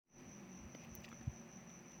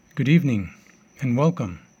Good evening and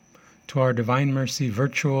welcome to our Divine Mercy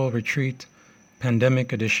Virtual Retreat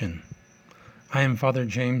Pandemic Edition. I am Father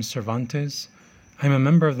James Cervantes. I am a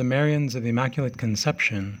member of the Marians of the Immaculate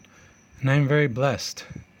Conception, and I am very blessed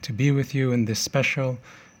to be with you in this special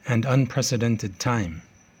and unprecedented time.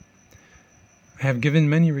 I have given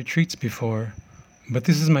many retreats before, but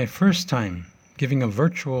this is my first time giving a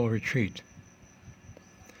virtual retreat.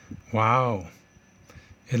 Wow!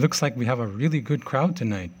 It looks like we have a really good crowd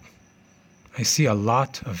tonight. I see a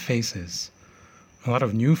lot of faces, a lot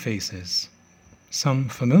of new faces, some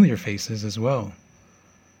familiar faces as well,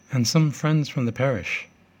 and some friends from the parish.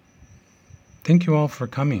 Thank you all for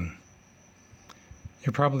coming.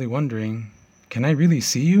 You're probably wondering, can I really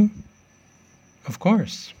see you? Of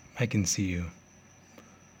course, I can see you.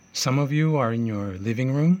 Some of you are in your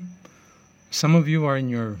living room. Some of you are in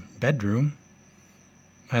your bedroom.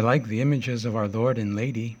 I like the images of our Lord and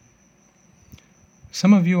Lady.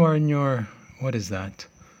 Some of you are in your, what is that?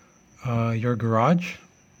 Your garage?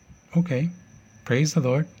 Okay, praise the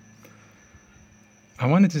Lord. I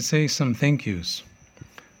wanted to say some thank yous.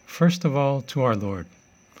 First of all, to our Lord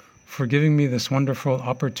for giving me this wonderful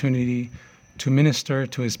opportunity to minister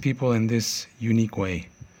to His people in this unique way.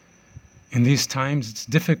 In these times, it's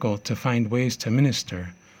difficult to find ways to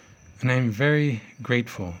minister, and I am very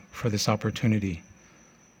grateful for this opportunity.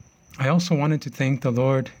 I also wanted to thank the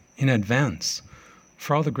Lord in advance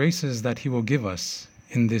for all the graces that He will give us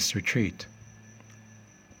in this retreat.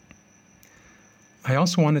 I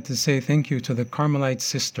also wanted to say thank you to the Carmelite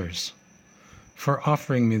sisters for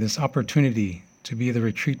offering me this opportunity to be the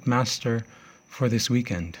retreat master for this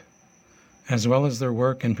weekend, as well as their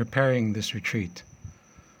work in preparing this retreat.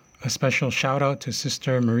 A special shout out to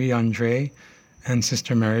Sister Marie-Andre and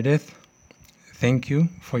Sister Meredith. Thank you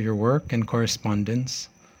for your work and correspondence.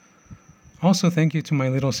 Also, thank you to my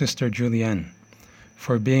little sister Julienne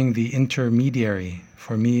for being the intermediary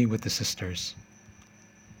for me with the sisters.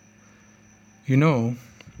 You know,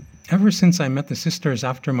 ever since I met the sisters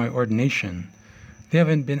after my ordination, they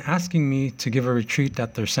have been asking me to give a retreat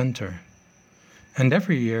at their center. And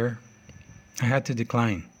every year, I had to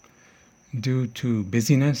decline due to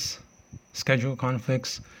busyness, schedule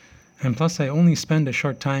conflicts, and plus I only spend a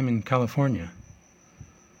short time in California.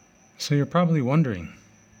 So you're probably wondering,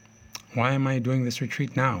 why am I doing this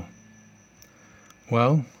retreat now?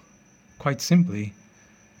 Well, quite simply,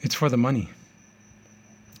 it's for the money.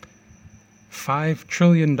 $5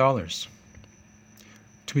 trillion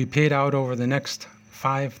to be paid out over the next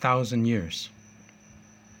 5,000 years.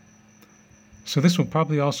 So this will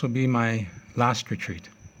probably also be my last retreat.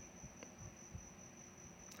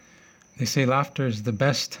 They say laughter is the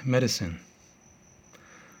best medicine.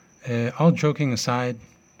 All joking aside,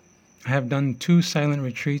 I have done 2 silent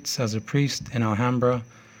retreats as a priest in Alhambra,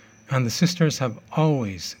 and the sisters have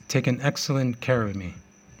always taken excellent care of me.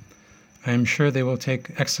 I am sure they will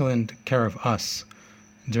take excellent care of us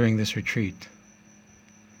during this retreat.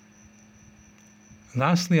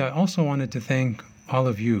 Lastly, I also wanted to thank all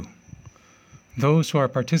of you, those who are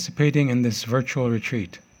participating in this virtual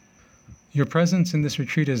retreat. Your presence in this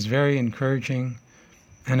retreat is very encouraging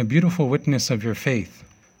and a beautiful witness of your faith,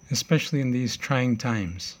 especially in these trying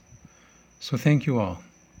times. So thank you all.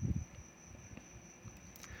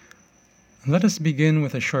 Let us begin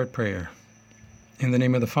with a short prayer. In the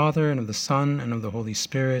name of the Father, and of the Son, and of the Holy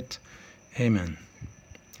Spirit. Amen.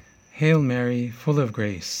 Hail Mary, full of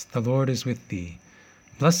grace, the Lord is with thee.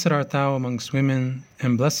 Blessed art thou amongst women,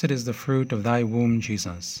 and blessed is the fruit of thy womb,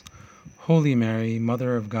 Jesus. Holy Mary,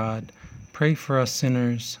 Mother of God, pray for us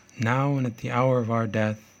sinners, now and at the hour of our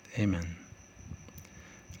death. Amen.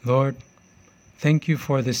 Lord, thank you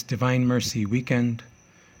for this Divine Mercy weekend.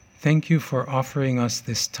 Thank you for offering us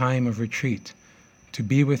this time of retreat to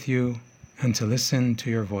be with you and to listen to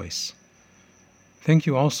your voice. Thank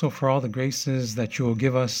you also for all the graces that you will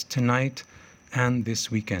give us tonight and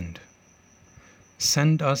this weekend.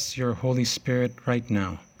 Send us your Holy Spirit right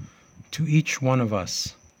now to each one of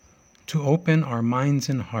us to open our minds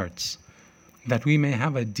and hearts that we may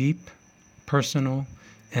have a deep, personal,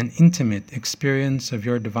 and intimate experience of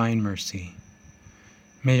your divine mercy.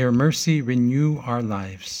 May your mercy renew our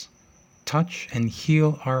lives, touch and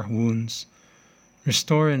heal our wounds,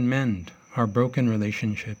 restore and mend our broken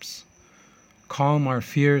relationships, calm our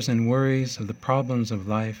fears and worries of the problems of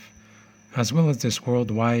life, as well as this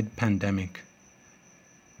worldwide pandemic.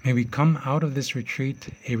 May we come out of this retreat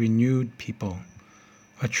a renewed people,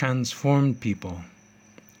 a transformed people,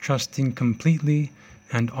 trusting completely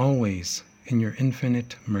and always in your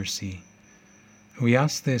infinite mercy. We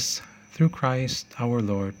ask this through Christ our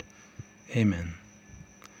Lord. Amen.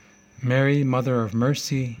 Mary, Mother of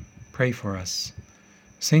Mercy, pray for us.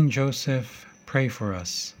 Saint Joseph, pray for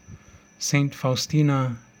us. Saint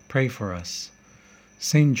Faustina, pray for us.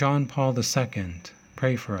 Saint John Paul II,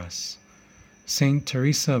 pray for us. Saint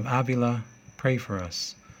Teresa of Avila, pray for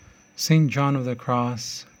us. Saint John of the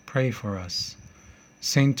Cross, pray for us.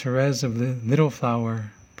 Saint Therese of the Little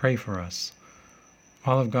Flower, pray for us.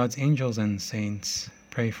 All of God's angels and saints,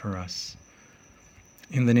 pray for us.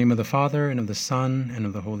 In the name of the Father, and of the Son, and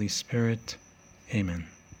of the Holy Spirit. Amen.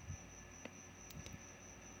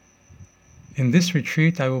 In this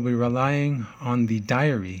retreat, I will be relying on the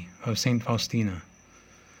diary of Saint Faustina.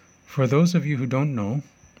 For those of you who don't know,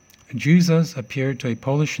 Jesus appeared to a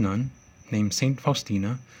Polish nun named Saint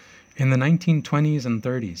Faustina in the 1920s and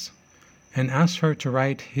 30s and asked her to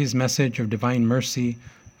write his message of divine mercy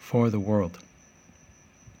for the world.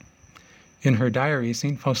 In her diary,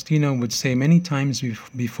 Saint Faustina would say many times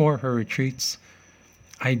before her retreats,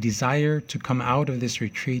 "I desire to come out of this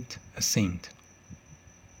retreat a saint."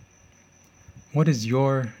 What is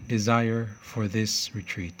your desire for this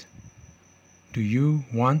retreat? Do you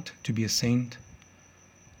want to be a saint?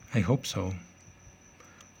 I hope so.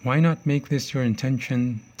 Why not make this your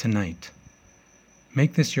intention tonight?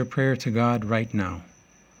 Make this your prayer to God right now.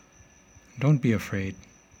 Don't be afraid.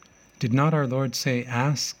 Did not our Lord say,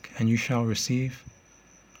 "Ask and you shall receive"?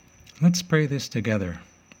 Let's pray this together.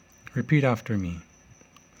 Repeat after me.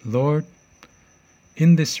 Lord,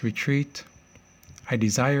 in this retreat, I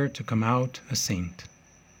desire to come out a saint.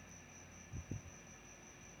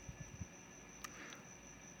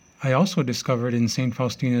 I also discovered in St.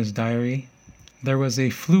 Faustina's diary there was a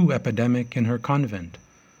flu epidemic in her convent.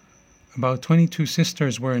 About 22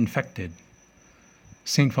 sisters were infected.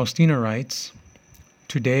 St. Faustina writes,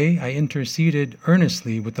 "Today I interceded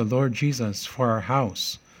earnestly with the Lord Jesus for our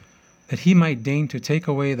house, that he might deign to take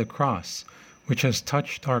away the cross which has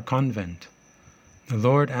touched our convent. The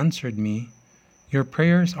Lord answered me, 'Your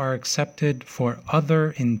prayers are accepted for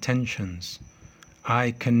other intentions.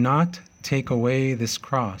 I cannot take away this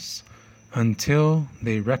cross until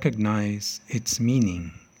they recognize its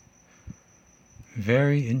meaning.'"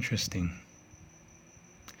 Very interesting.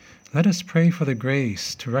 Let us pray for the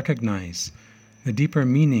grace to recognize the deeper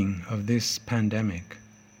meaning of this pandemic.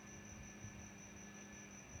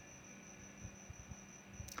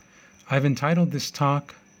 I've entitled this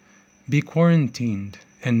talk, "Be Quarantined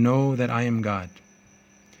and Know That I Am God."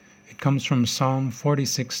 It comes from Psalm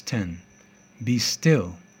 46:10. "Be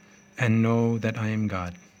still and know that I am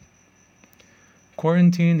God."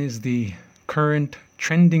 Quarantine is the current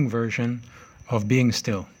trending version of being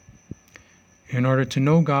still. In order to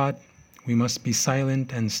know God, we must be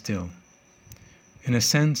silent and still. In a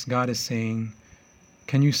sense, God is saying,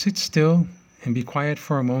 "Can you sit still and be quiet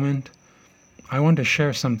for a moment? I want to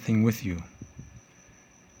share something with you."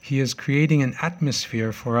 He is creating an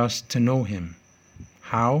atmosphere for us to know Him.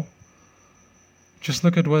 How? Just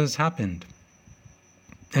look at what has happened.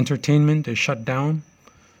 Entertainment is shut down.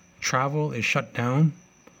 Travel is shut down.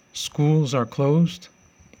 Schools are closed.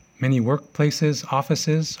 Many workplaces,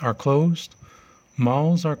 offices are closed.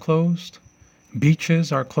 Malls are closed.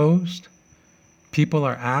 Beaches are closed. People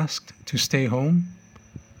are asked to stay home.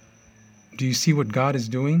 Do you see what God is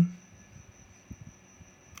doing?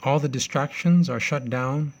 All the distractions are shut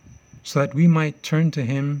down so that we might turn to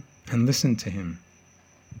Him and listen to Him.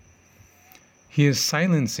 He is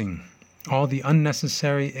silencing all the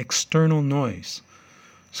unnecessary external noise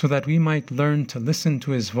so that we might learn to listen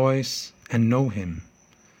to His voice and know Him.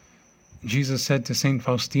 Jesus said to Saint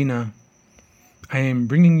Faustina, "I am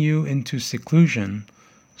bringing you into seclusion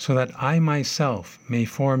so that I myself may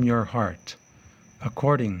form your heart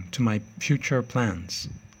according to my future plans."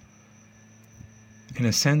 In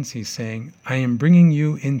a sense, he's saying, "I am bringing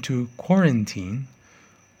you into quarantine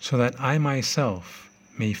so that I myself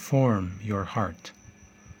may form your heart."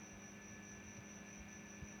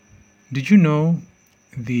 Did you know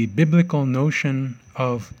the biblical notion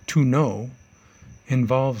of to know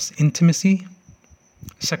involves intimacy,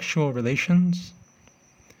 sexual relations,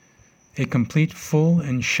 a complete full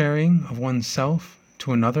and sharing of oneself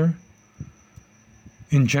to another?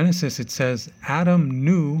 In Genesis it says, Adam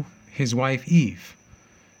knew his wife Eve,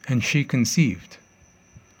 and she conceived.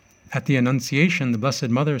 At the Annunciation, the Blessed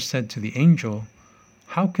Mother said to the angel,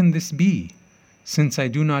 "How can this be, since I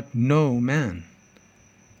do not know man?"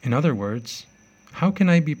 In other words, how can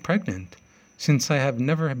I be pregnant, since I have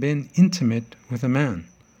never been intimate with a man?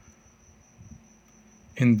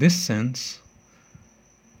 In this sense,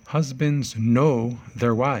 husbands know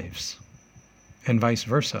their wives, and vice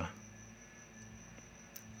versa.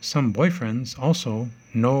 Some boyfriends also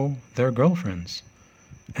know their girlfriends,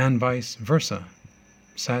 and vice versa.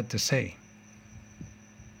 Sad to say.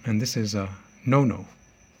 And this is a no-no.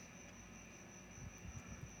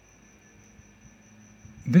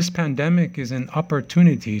 This pandemic is an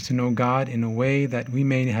opportunity to know God in a way that we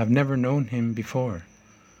may have never known Him before,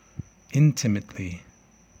 intimately.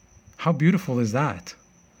 How beautiful is that?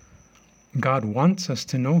 God wants us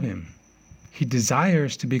to know Him. He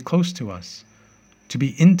desires to be close to us, to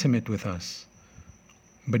be intimate with us.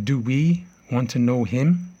 But do we want to know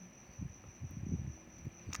Him?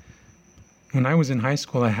 When I was in high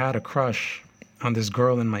school, I had a crush on this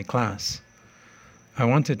girl in my class. I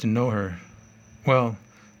wanted to know her. Well,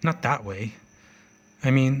 not that way. I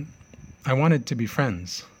mean, I wanted to be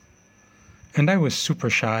friends. And I was super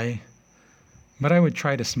shy, but I would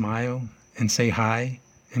try to smile and say hi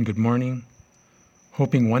and good morning,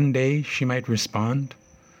 hoping one day she might respond.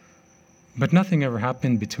 But nothing ever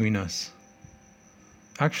happened between us.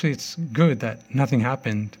 Actually, it's good that nothing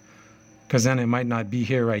happened, because then I might not be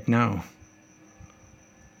here right now.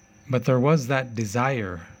 But there was that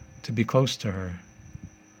desire to be close to her.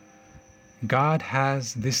 God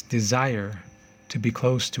has this desire to be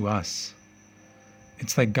close to us.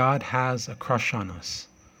 It's like God has a crush on us,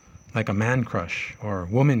 like a man crush, or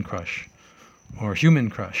woman crush, or human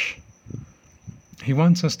crush. He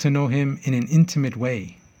wants us to know Him in an intimate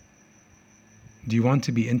way. Do you want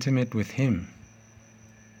to be intimate with Him?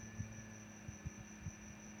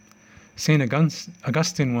 St.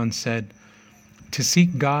 Augustine once said, "To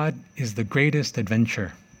seek God is the greatest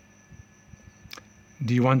adventure."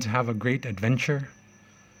 Do you want to have a great adventure?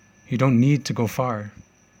 You don't need to go far.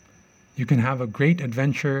 You can have a great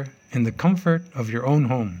adventure in the comfort of your own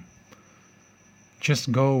home.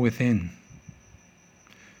 Just go within.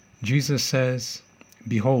 Jesus says,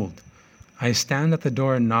 "Behold, I stand at the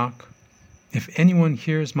door and knock. If anyone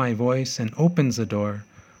hears my voice and opens the door,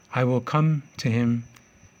 I will come to him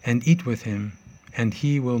and eat with him, and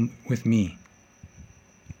he will with me."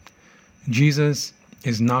 Jesus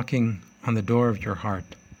is knocking on the door of your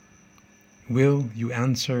heart. Will you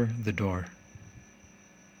answer the door?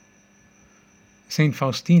 Saint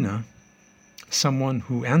Faustina, someone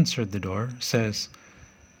who answered the door, says,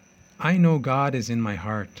 "I know God is in my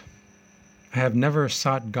heart. I have never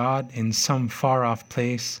sought God in some far-off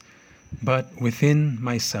place, but within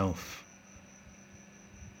myself."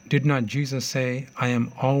 Did not Jesus say, "I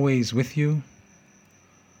am always with you"?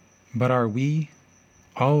 But are we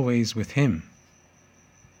always with Him?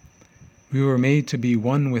 We were made to be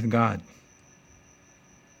one with God.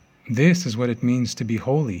 This is what it means to be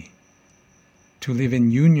holy, to live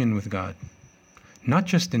in union with God, not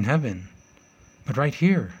just in heaven, but right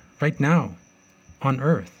here, right now, on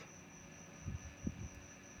earth.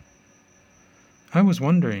 I was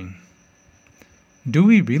wondering, do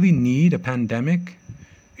we really need a pandemic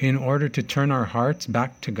in order to turn our hearts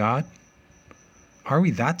back to God? Are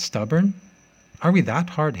we that stubborn? Are we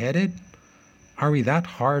that hard-headed? Are we that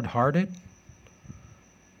hard-hearted?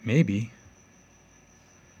 Maybe.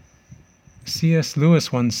 C.S.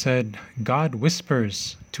 Lewis once said, "God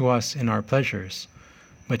whispers to us in our pleasures,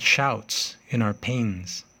 but shouts in our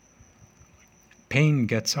pains." Pain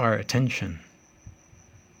gets our attention.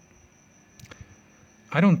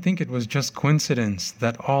 I don't think it was just coincidence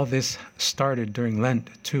that all this started during Lent,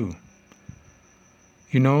 too.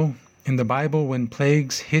 You know, in the Bible, when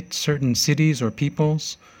plagues hit certain cities or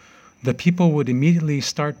peoples, the people would immediately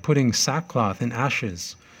start putting sackcloth and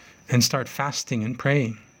ashes and start fasting and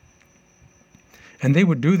praying. And they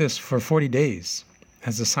would do this for 40 days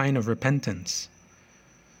as a sign of repentance.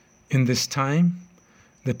 In this time,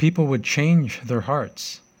 the people would change their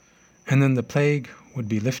hearts, and then the plague would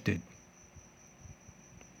be lifted.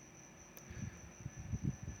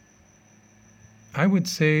 I would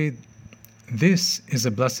say this is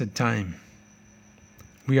a blessed time.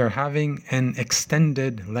 We are having an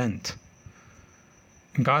extended Lent.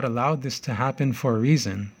 God allowed this to happen for a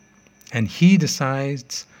reason, and He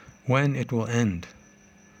decides when it will end.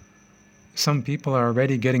 Some people are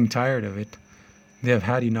already getting tired of it. They have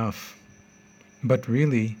had enough. But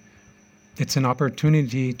really, it's an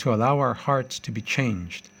opportunity to allow our hearts to be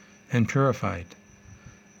changed and purified.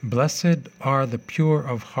 Blessed are the pure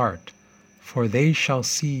of heart, for they shall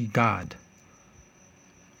see God.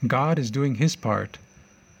 God is doing His part,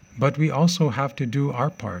 but we also have to do our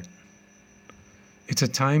part. It's a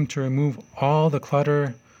time to remove all the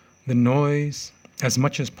clutter, the noise, as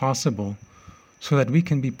much as possible, so that we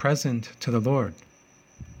can be present to the Lord,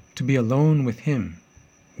 to be alone with Him,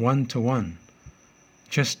 one-to-one,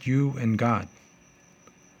 just you and God.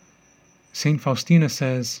 Saint Faustina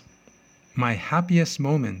says, "My happiest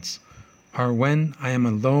moments are when I am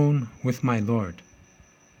alone with my Lord."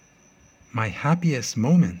 My happiest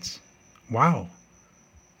moments? Wow,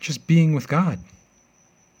 just being with God.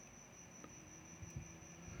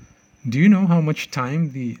 Do you know how much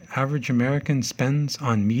time the average American spends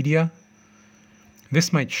on media?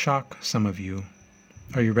 This might shock some of you.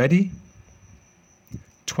 Are you ready?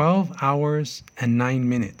 12 hours and 9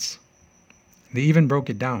 minutes. They even broke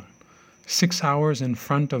it down. 6 hours in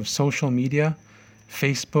front of social media,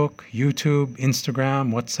 Facebook, YouTube,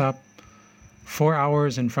 Instagram, WhatsApp. 4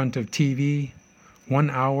 hours in front of TV, 1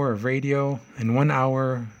 hour of radio, and 1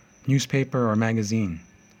 hour newspaper or magazine.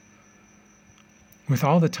 With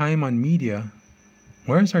all the time on media,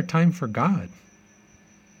 where is our time for God?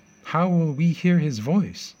 How will we hear His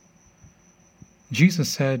voice? Jesus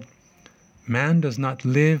said, "Man does not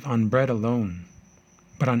live on bread alone,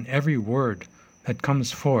 but on every word that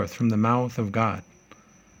comes forth from the mouth of God."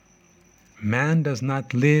 Man does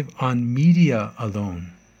not live on media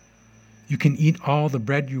alone. You can eat all the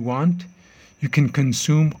bread you want, you can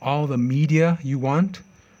consume all the media you want,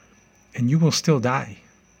 and you will still die.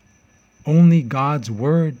 Only God's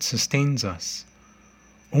Word sustains us.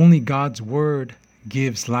 Only God's Word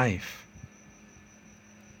gives life.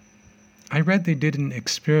 I read they did an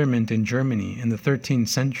experiment in Germany in the 13th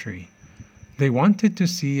century. They wanted to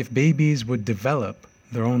see if babies would develop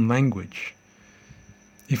their own language.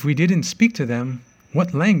 If we didn't speak to them,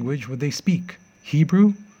 what language would they speak?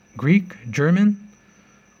 Hebrew? Greek? German?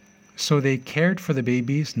 So they cared for the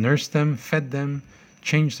babies, nursed them, fed them,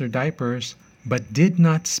 changed their diapers, but did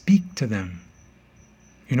not speak to them.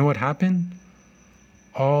 You know what happened?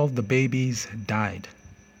 All the babies died.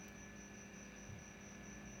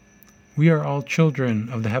 We are all children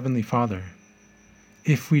of the Heavenly Father.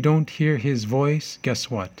 If we don't hear His voice,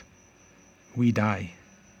 guess what? We die.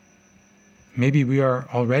 Maybe we are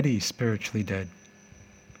already spiritually dead.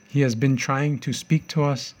 He has been trying to speak to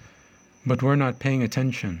us, but we're not paying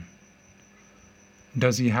attention.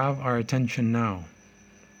 Does He have our attention now?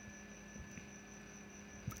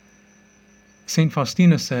 St.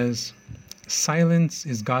 Faustina says, "Silence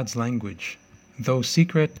is God's language, though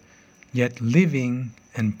secret, yet living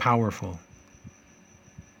and powerful."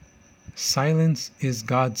 Silence is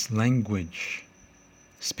God's language.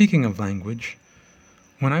 Speaking of language,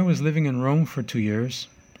 when I was living in Rome for 2 years,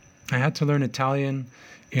 I had to learn Italian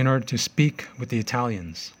in order to speak with the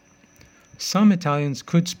Italians. Some Italians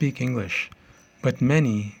could speak English, but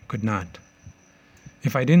many could not.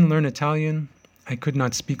 If I didn't learn Italian, I could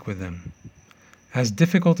not speak with them. As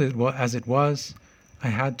difficult as it was, I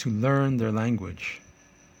had to learn their language.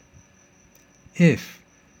 If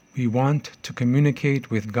we want to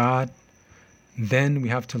communicate with God, then we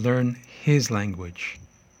have to learn His language.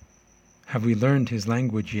 Have we learned His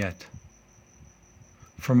language yet?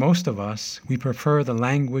 For most of us, we prefer the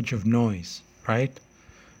language of noise, right?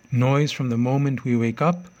 Noise from the moment we wake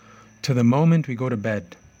up to the moment we go to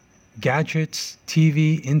bed. Gadgets,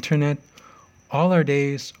 TV, internet, all our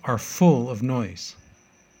days are full of noise.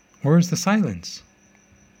 Where is the silence?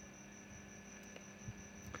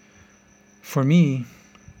 For me,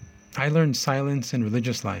 I learned silence in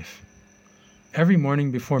religious life. Every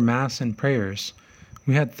morning before Mass and prayers,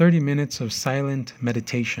 we had 30 minutes of silent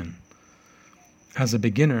meditation. As a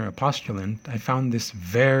beginner, a postulant, I found this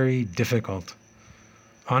very difficult.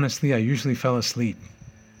 Honestly, I usually fell asleep.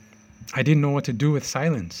 I didn't know what to do with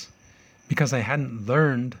silence because I hadn't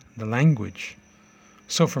learned the language.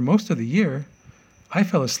 So for most of the year, I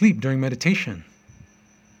fell asleep during meditation.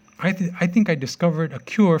 I think I discovered a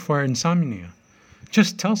cure for insomnia.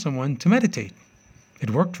 Just tell someone to meditate. It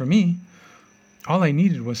worked for me. All I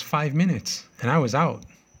needed was 5 minutes, and I was out.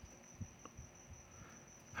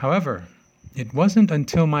 However, it wasn't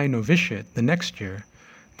until my novitiate the next year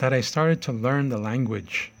that I started to learn the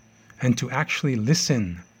language and to actually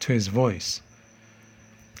listen to His voice.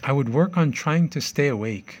 I would work on trying to stay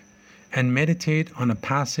awake and meditate on a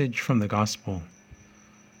passage from the Gospel.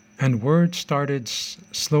 And words started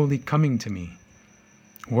slowly coming to me.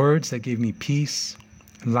 Words that gave me peace,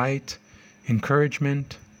 light,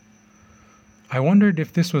 encouragement. I wondered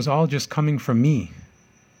if this was all just coming from me.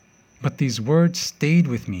 But these words stayed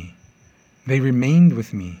with me. They remained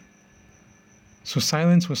with me. So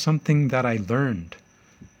silence was something that I learned,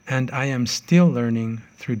 and I am still learning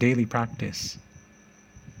through daily practice.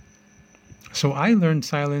 So I learned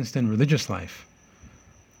silence in religious life.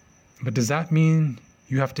 But does that mean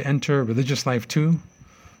you have to enter religious life too?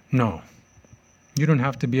 No. You don't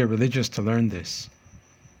have to be a religious to learn this.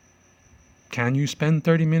 Can you spend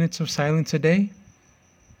 30 minutes of silence a day?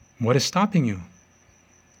 What is stopping you?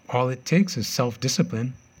 All it takes is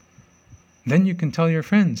self-discipline. Then you can tell your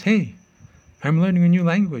friends, "Hey, I'm learning a new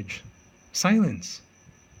language. Silence.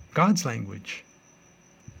 God's language."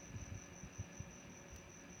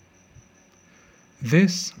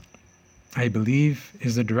 This, I believe,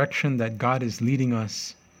 is the direction that God is leading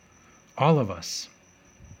us all of us.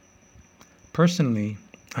 Personally,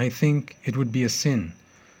 I think it would be a sin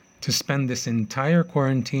to spend this entire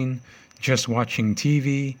quarantine just watching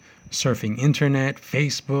TV, surfing internet,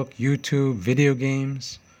 Facebook, YouTube, video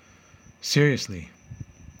games. Seriously.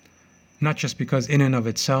 Not just because in and of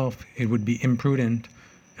itself it would be imprudent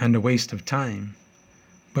and a waste of time,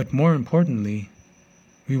 but more importantly,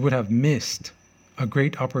 we would have missed a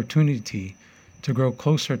great opportunity to grow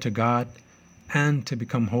closer to God and to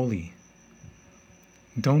become holy.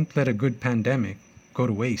 Don't let a good pandemic go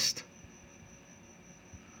to waste.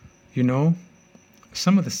 You know,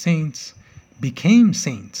 some of the saints became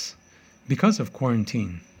saints because of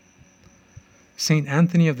quarantine. Saint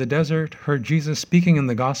Anthony of the Desert heard Jesus speaking in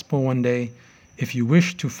the gospel one day, "If you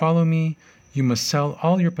wish to follow me, you must sell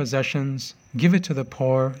all your possessions, give it to the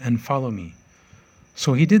poor, and follow me."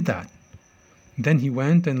 So he did that. Then he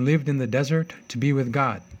went and lived in the desert to be with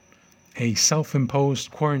God, a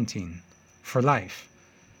self-imposed quarantine for life,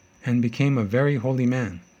 and became a very holy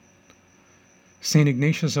man. Saint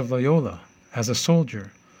Ignatius of Loyola, as a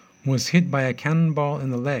soldier, was hit by a cannonball in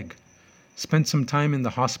the leg, spent some time in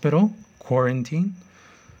the hospital, quarantine,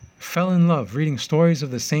 fell in love reading stories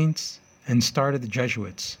of the saints, and started the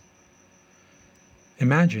Jesuits.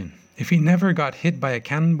 Imagine, if he never got hit by a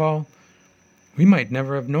cannonball, we might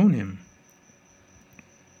never have known him.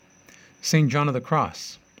 St. John of the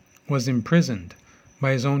Cross was imprisoned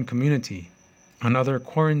by his own community, another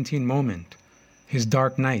quarantine moment, his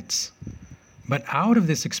dark nights. But out of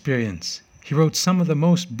this experience, he wrote some of the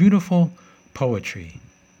most beautiful poetry.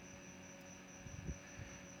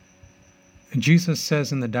 Jesus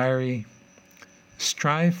says in the diary,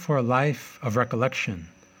 "Strive for a life of recollection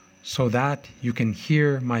so that you can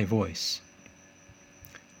hear my voice."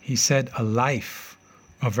 He said a life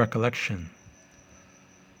of recollection.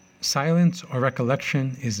 Silence or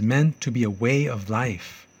recollection is meant to be a way of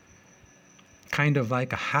life, kind of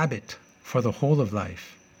like a habit for the whole of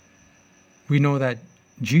life. We know that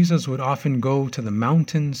Jesus would often go to the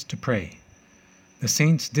mountains to pray. The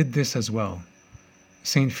saints did this as well.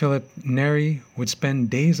 St. Philip Neri would spend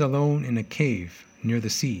days alone in a cave near the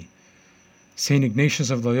sea. St. Ignatius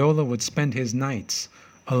of Loyola would spend his nights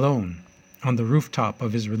alone on the rooftop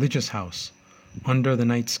of his religious house under the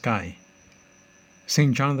night sky.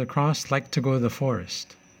 St. John of the Cross liked to go to the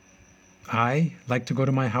forest. I like to go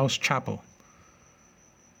to my house chapel.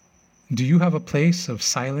 Do you have a place of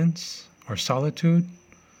silence or solitude?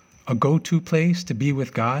 A go-to place to be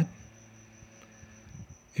with God?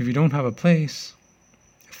 If you don't have a place,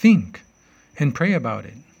 think and pray about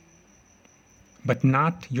it. But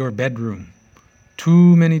not your bedroom.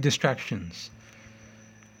 Too many distractions.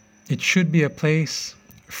 It should be a place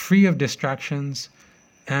free of distractions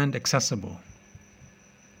and accessible.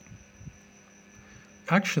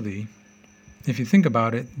 Actually, if you think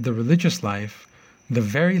about it, the religious life, the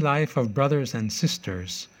very life of brothers and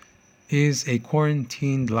sisters, is a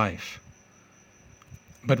quarantined life.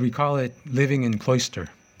 But we call it living in cloister,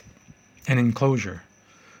 an enclosure.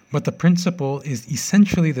 But the principle is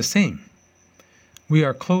essentially the same. We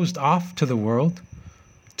are closed off to the world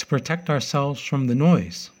to protect ourselves from the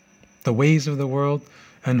noise, the ways of the world,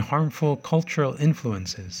 and harmful cultural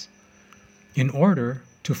influences, in order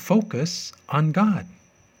to focus on God,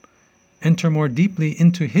 enter more deeply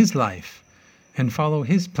into His life, and follow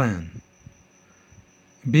His plan.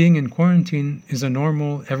 Being in quarantine is a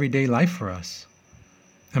normal, everyday life for us.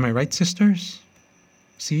 Am I right, sisters?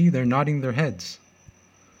 See, they're nodding their heads.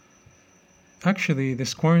 Actually,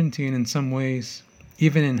 this quarantine in some ways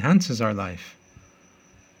even enhances our life.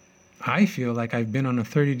 I feel like I've been on a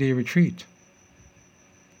 30-day retreat.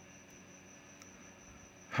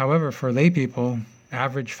 However, for lay people,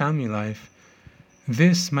 average family life,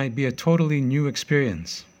 this might be a totally new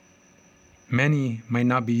experience. Many might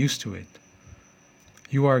not be used to it.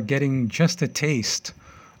 You are getting just a taste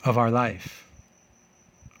of our life.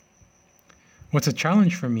 What's a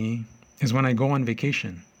challenge for me is when I go on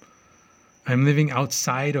vacation. I'm living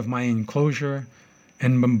outside of my enclosure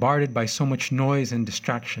and bombarded by so much noise and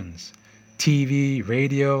distractions. TV,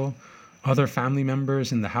 radio, other family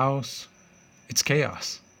members in the house. It's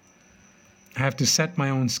chaos. I have to set my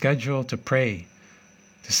own schedule to pray,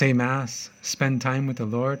 to say Mass, spend time with the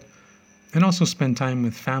Lord, and also spend time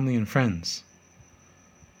with family and friends.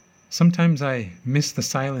 Sometimes I miss the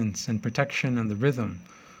silence and protection and the rhythm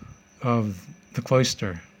of the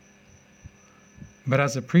cloister. But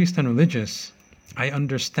as a priest and religious, I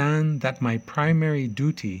understand that my primary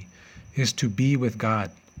duty is to be with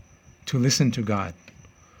God, to listen to God.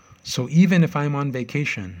 So even if I'm on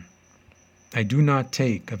vacation, I do not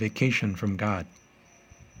take a vacation from God.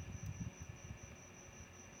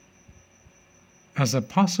 as a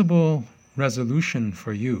possible resolution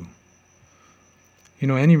for you,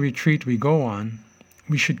 any retreat we go on,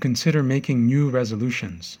 we should consider making new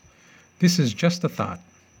resolutions. This is just a thought.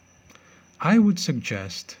 I would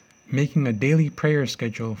suggest making a daily prayer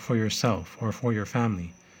schedule for yourself or for your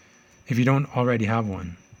family, if you don't already have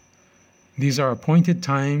one. These are appointed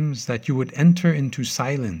times that you would enter into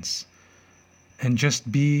silence and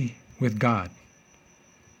just be with God.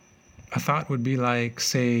 A thought would be like,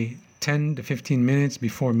 say, 10 to 15 minutes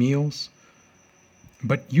before meals,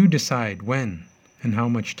 but you decide when and how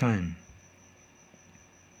much time.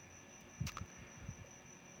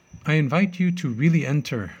 I invite you to really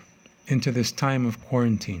enter into this time of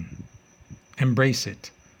quarantine. Embrace it.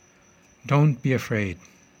 Don't be afraid.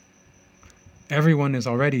 Everyone is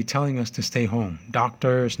already telling us to stay home.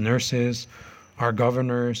 Doctors, nurses, our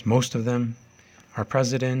governors, most of them, our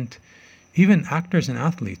president, even actors and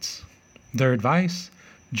athletes. Their advice,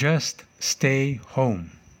 just stay home.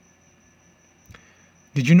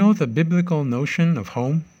 Did you know the biblical notion of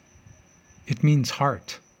home? It means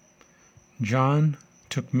heart. John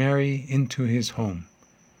took Mary into his home,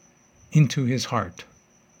 into his heart.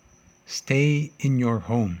 Stay in your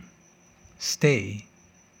home. Stay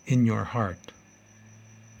in your heart.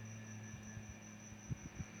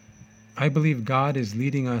 I believe God is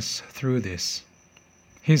leading us through this.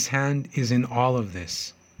 His hand is in all of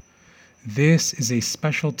this. This is a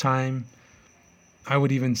special time, I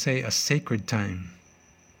would even say a sacred time.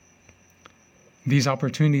 These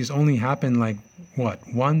opportunities only happen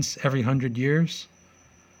once every 100 years?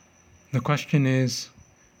 The question is,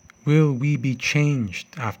 will we be changed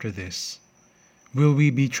after this? Will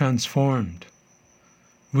we be transformed?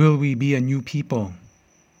 Will we be a new people?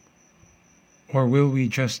 Or will we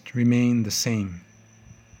just remain the same?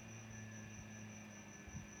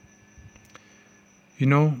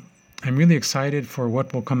 I'm really excited for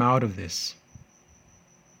what will come out of this.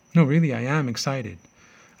 No, really, I am excited.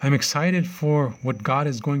 I'm excited for what God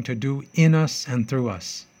is going to do in us and through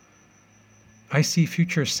us. I see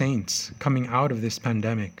future saints coming out of this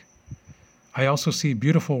pandemic. I also see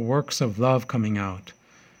beautiful works of love coming out.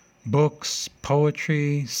 Books,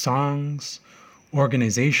 poetry, songs,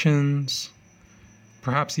 organizations,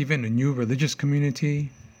 perhaps even a new religious community,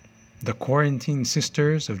 the quarantine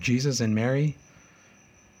sisters of Jesus and Mary,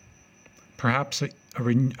 perhaps a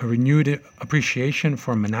renewed appreciation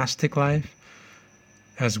for monastic life,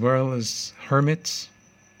 as well as hermits.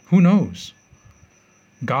 Who knows?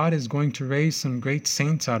 God is going to raise some great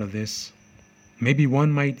saints out of this. Maybe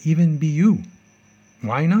one might even be you.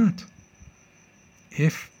 Why not?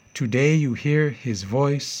 If today you hear His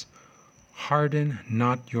voice, harden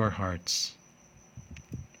not your hearts.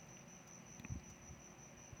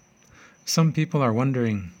 Some people are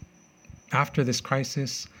wondering, after this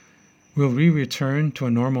crisis, will we return to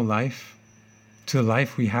a normal life, to the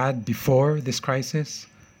life we had before this crisis?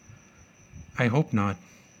 I hope not.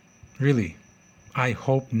 Really, I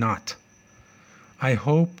hope not. I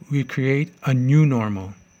hope we create a new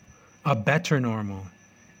normal, a better normal,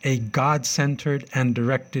 a God-centered and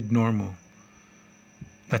directed normal.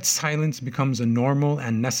 That silence becomes a normal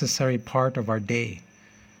and necessary part of our day.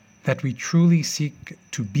 That we truly seek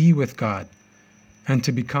to be with God and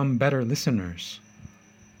to become better listeners,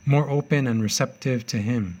 more open and receptive to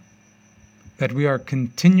Him. That we are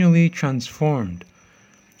continually transformed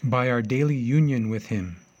by our daily union with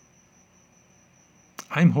Him.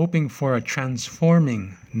 I'm hoping for a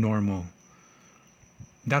transforming normal.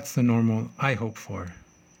 That's the normal I hope for.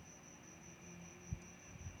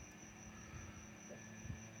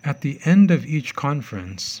 At the end of each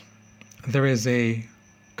conference, there is a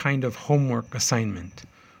kind of homework assignment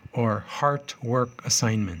or heart work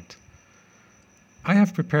assignment. I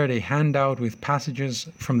have prepared a handout with passages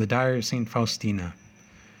from the Diary of St. Faustina.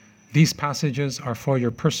 These passages are for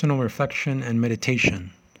your personal reflection and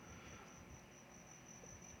meditation.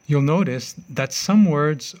 You'll notice that some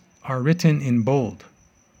words are written in bold.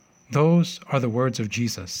 Those are the words of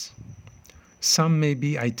Jesus. Some may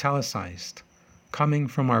be italicized, coming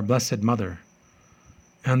from our Blessed Mother,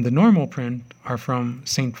 and the normal print are from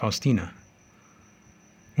St. Faustina.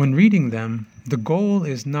 When reading them, the goal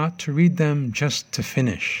is not to read them just to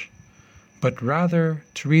finish, but rather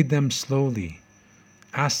to read them slowly,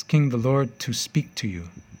 asking the Lord to speak to you,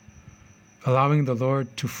 allowing the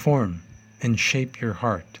Lord to form and shape your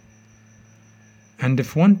heart. And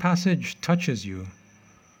if one passage touches you,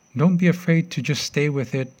 don't be afraid to just stay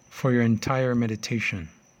with it for your entire meditation.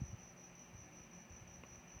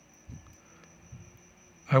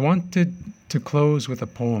 I wanted to close with a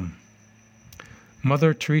poem.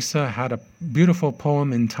 Mother Teresa had a beautiful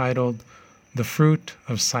poem entitled "The Fruit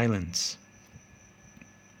of Silence."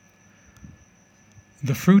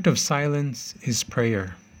 The fruit of silence is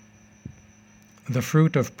prayer. The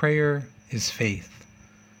fruit of prayer is faith.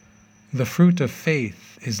 The fruit of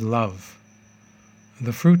faith is love.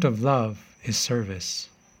 The fruit of love is service.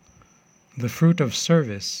 The fruit of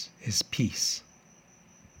service is peace.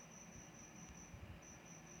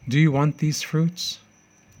 Do you want these fruits?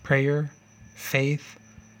 Prayer, faith,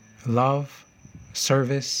 love,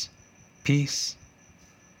 service, peace?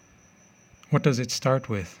 What does it start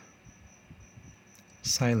with?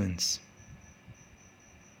 Silence.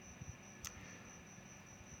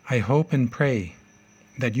 I hope and pray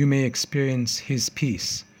that you may experience His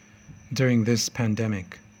peace during this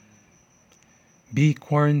pandemic. Be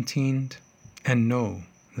quarantined and know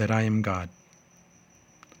that I am God.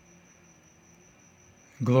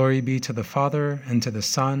 Glory be to the Father, and to the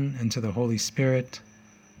Son, and to the Holy Spirit,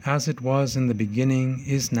 as it was in the beginning,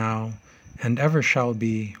 is now, and ever shall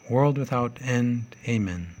be, world without end.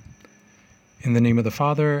 Amen. In the name of the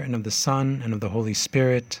Father, and of the Son, and of the Holy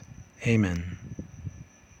Spirit. Amen.